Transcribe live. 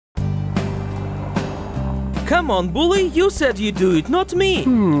Come on, bully, you said you do it, not me.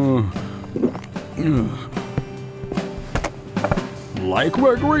 Like we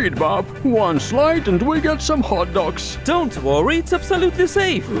agreed, Bob. One slide and we get some hot dogs. Don't worry, it's absolutely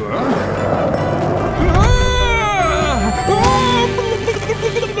safe.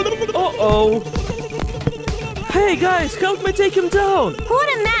 Uh-oh. Hey guys, help me take him down. What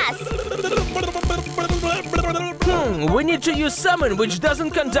a mess. We need to use summon, which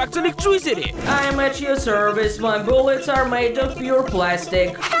doesn't conduct electricity. I'm at your service. My bullets are made of pure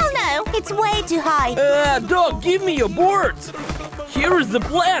plastic. Hell no, it's way too high. Dog, give me your board. Here is the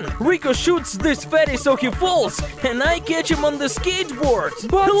plan. Rico shoots this fatty so he falls, and I catch him on the skateboard.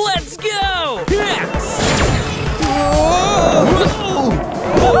 But let's go!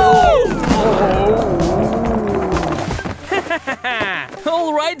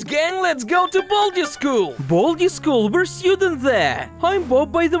 Alright gang, let's go to Baldi School! Baldi School, we're students there! I'm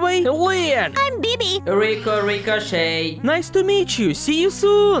Bob, by the way. Leon! I'm Bibi. Rico, Ricochet. Nice to meet you, see you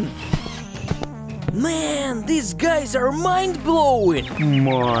soon! Man, these guys are mind-blowing!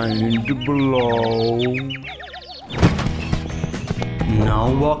 Mind blow.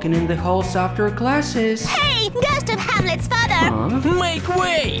 No walking in the halls after classes. Hey, Ghost of Hamlet's father. Make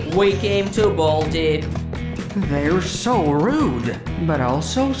way! We came to Baldi. They're so rude, but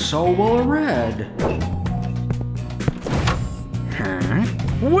also so well-read.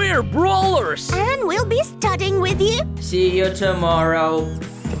 We're brawlers! And we'll be studying with you. See you tomorrow.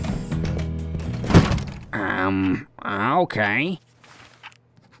 Okay.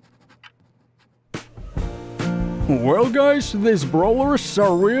 Well, guys, these brawlers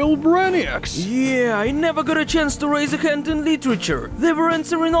are real brainiacs. Yeah, I never got a chance to raise a hand in literature. They were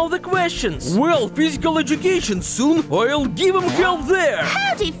answering all the questions. Well, physical education soon. I'll give them hell there.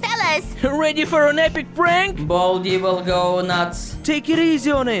 Howdy, fellas. Ready for an epic prank? Baldi will go nuts. Take it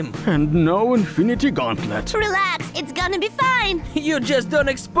easy on him. And no infinity gauntlet. Relax, it's gonna be fine. You just don't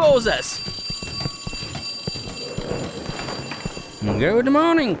expose us. Good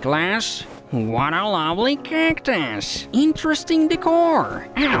morning, class. What a lovely cactus. Interesting decor.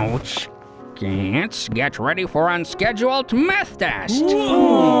 Ouch. Kids, get ready for unscheduled math test.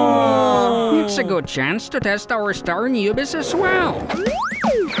 Whoa. It's a good chance to test our star newbies as well.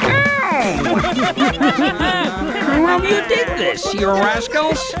 Well, you did this, you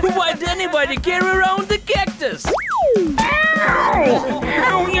rascals. Why'd anybody carry around the cactus? Ow!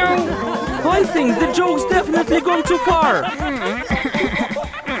 How you... I think the joke's definitely gone too far.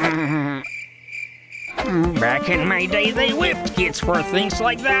 Back in my day, they whipped kids for things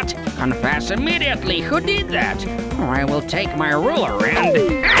like that. Confess immediately who did that, or I will take my ruler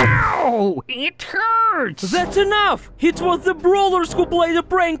and... Ow! It hurts! That's enough! It was the brawlers who played a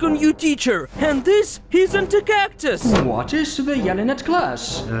prank on you, teacher, and this isn't a cactus! What is the yelling at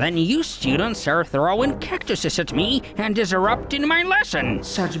class? Then you students are throwing cactuses at me and disrupting my lesson.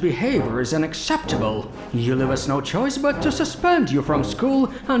 Such behavior is unacceptable. You leave us no choice but to suspend you from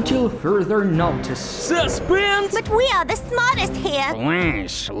school until further notice. Suspense? But we are the smartest here.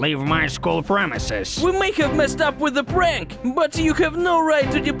 Please, leave my school premises. We may have messed up with the prank, but you have no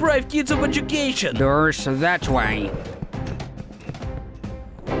right to deprive kids of education. Doors that way.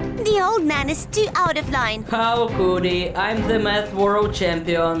 The old man is too out of line. How could he? I'm the math world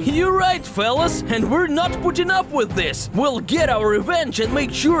champion. You're right, fellas, and we're not putting up with this. We'll get our revenge and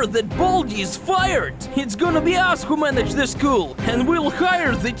make sure that Baldi is fired. It's gonna be us who manage the school, and we'll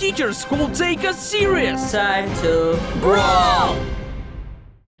hire the teachers who'll take us serious. Time to brawl!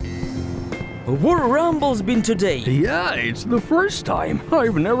 War Rumble's been today. Yeah, it's the first time.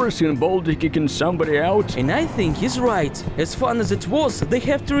 I've never seen Baldi kicking somebody out. And I think he's right. As fun as it was, they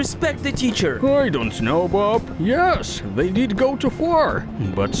have to respect the teacher. I don't know, Bob. Yes, they did go too far.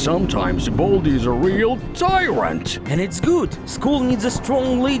 But sometimes Baldi is a real tyrant. And it's good. School needs a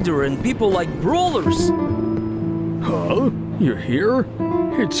strong leader and people like brawlers. Huh? You hear?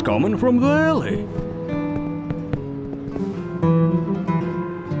 It's coming from the alley.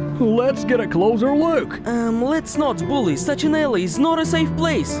 Let's get a closer look. Let's not bully. Such an alley is not a safe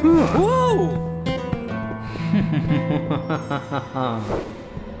place. Whoa!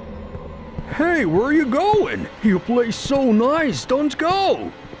 Hey, where are you going? Your place so nice, don't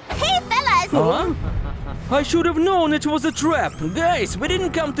go! Hey, fellas! Huh? I should have known it was a trap. Guys, we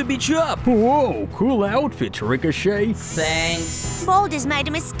didn't come to beat you up. Whoa, cool outfit, Ricochet. Thanks. Baldi's made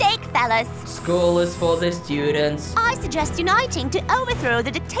a mistake, fellas. School is for the students. I suggest uniting to overthrow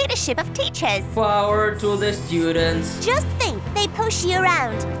the dictatorship of teachers. Power to the students. Just think, they push you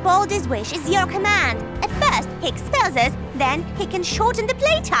around. Baldi's wish is your command. At first, he expels us, Then he can shorten the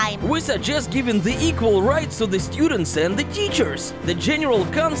playtime. We suggest giving the equal rights to the students and the teachers. The General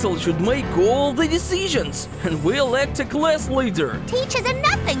Council should make all the decisions, and we elect a class leader. Teachers are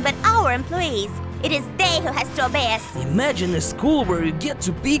nothing but our employees. It is they who has to obey us. Imagine a school where you get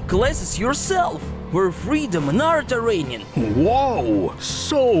to pick classes yourself, where freedom and art are reigning. Whoa,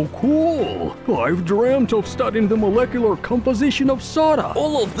 so cool! I've dreamt of studying the molecular composition of soda.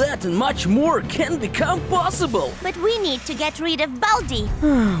 All of that and much more can become possible. But we need to get rid of Baldi.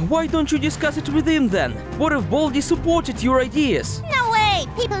 Why don't you discuss it with him then? What if Baldi supported your ideas? No way!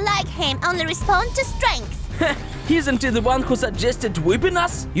 People like him only respond to strengths. Isn't he the one who suggested whipping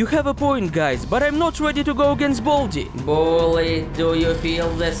us? You have a point, guys, but I'm not ready to go against Baldi. Bully, do you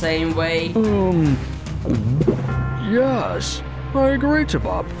feel the same way? Yes, I agree to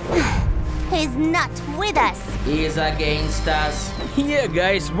Bob. He's not with us. He's against us. Yeah,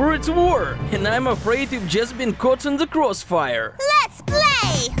 guys, we're at war, and I'm afraid you've just been caught in the crossfire. Let's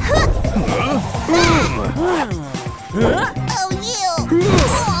play! Oh, you!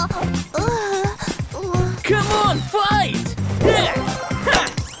 Come on, fight!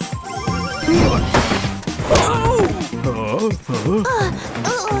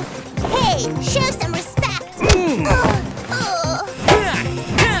 Hey, show some respect!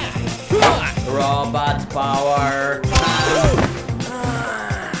 Robot power.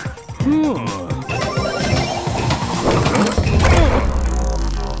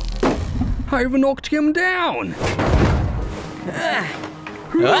 I've knocked him down.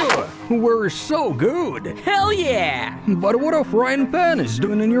 We're so good. Hell yeah! But what a frying pan is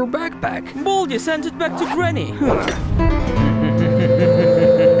doing in your backpack? Baldi sent it back to Granny.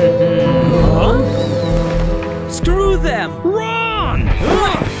 Screw them! Run!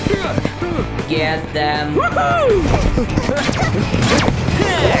 Get them.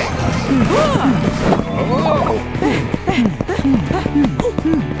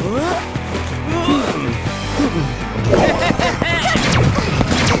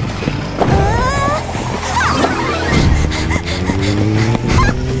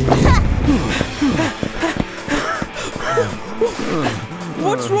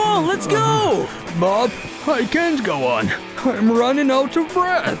 What's wrong? Let's go! Bob, I can't go on. I'm running out of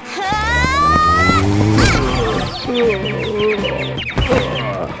breath.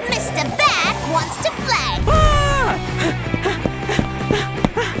 Mr. Bat wants to play!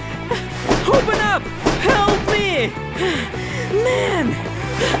 Open up! Help me! Man!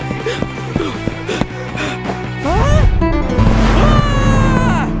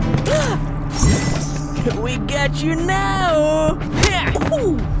 We got you now!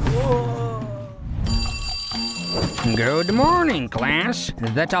 Good morning, class.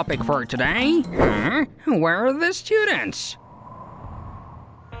 The topic for today? Where are the students?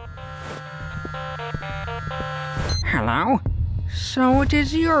 Hello? So what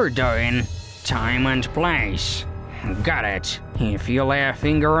is your doing? Time and place. Got it. If you lay a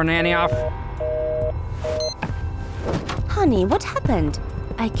finger on any of... Honey, what happened?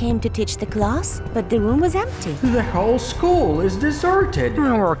 I came to teach the class, but the room was empty. The whole school is deserted.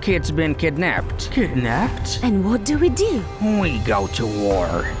 Our kid's been kidnapped. Kidnapped? And what do? We go to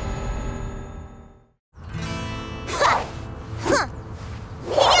war.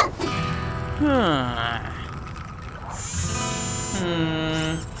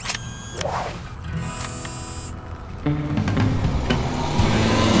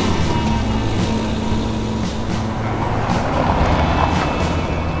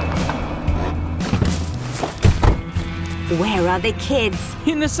 Where are the kids?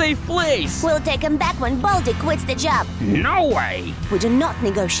 In a safe place! We'll take them back when Baldi quits the job. No way! We do not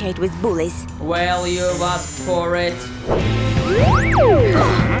negotiate with bullies. Well, you've asked for it.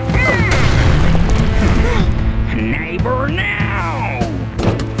 Neighbor now!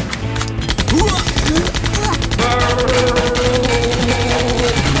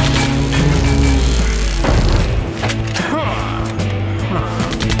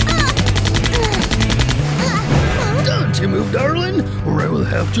 Don't you move, darling, or I will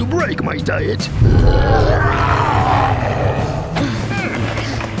have to break my diet.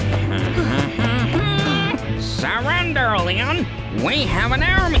 Surrender, Leon! We have an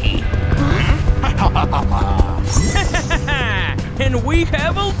army! And we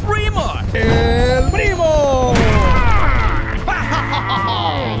have El Primo! El Primo!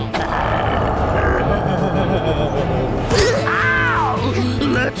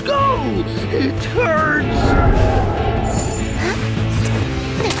 Let's go! It hurts!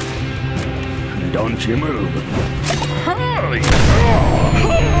 Don't you move.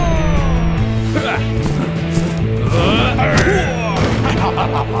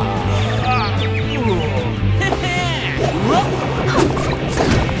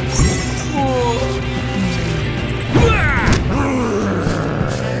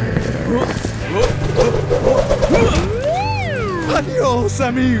 Adiós,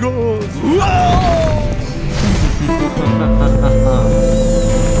 amigos.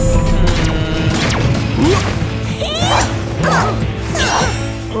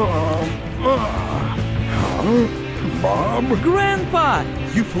 Bob? Grandpa,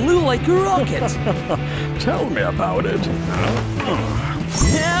 you flew like a rocket. Tell me about it.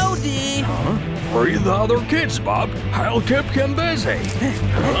 Howdy. Free the other kids, Bob. I'll keep him busy.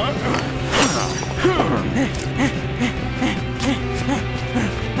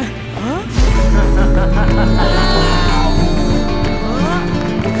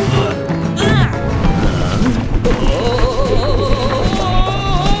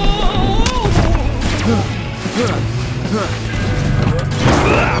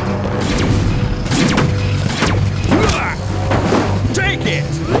 Take it.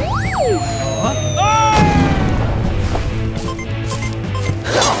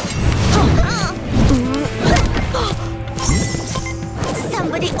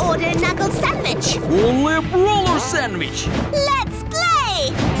 Somebody order a knuckle sandwich. Only a brawler sandwich. Let's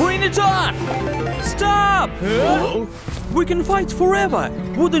play! Bring it on. Stop. We can fight forever.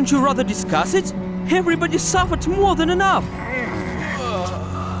 Wouldn't you rather discuss it? Everybody suffered more than enough.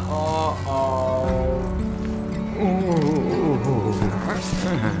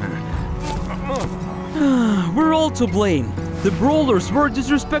 We're all to blame. The brawlers were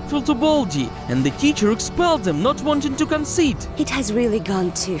disrespectful to Baldi, and the teacher expelled them, not wanting to concede. It has really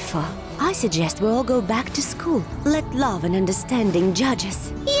gone too far. I suggest we all go back to school. Let love and understanding judge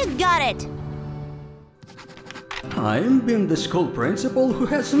us. You got it! I'm being the school principal who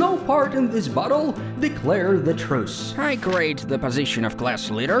has no part in this battle, declare the truce. I create the position of class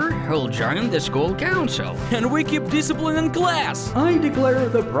leader, who'll join the school council. And we keep discipline in class. I declare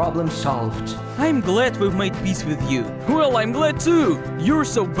the problem solved. I'm glad we've made peace with you. Well, I'm glad too. You're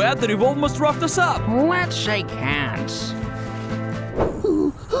so bad that you've almost roughed us up. Let's shake hands.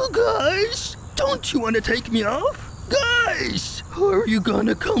 Guys, don't you want to take me off? Guys, are you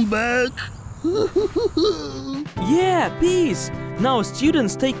gonna come back? Yeah, peace. Now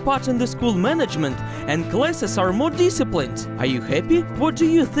students take part in the school management and classes are more disciplined. Are you happy? What do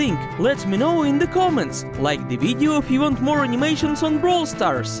you think? Let me know in the comments. Like the video if you want more animations on Brawl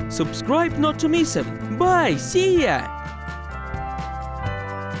Stars. Subscribe not to miss them. Bye, see ya!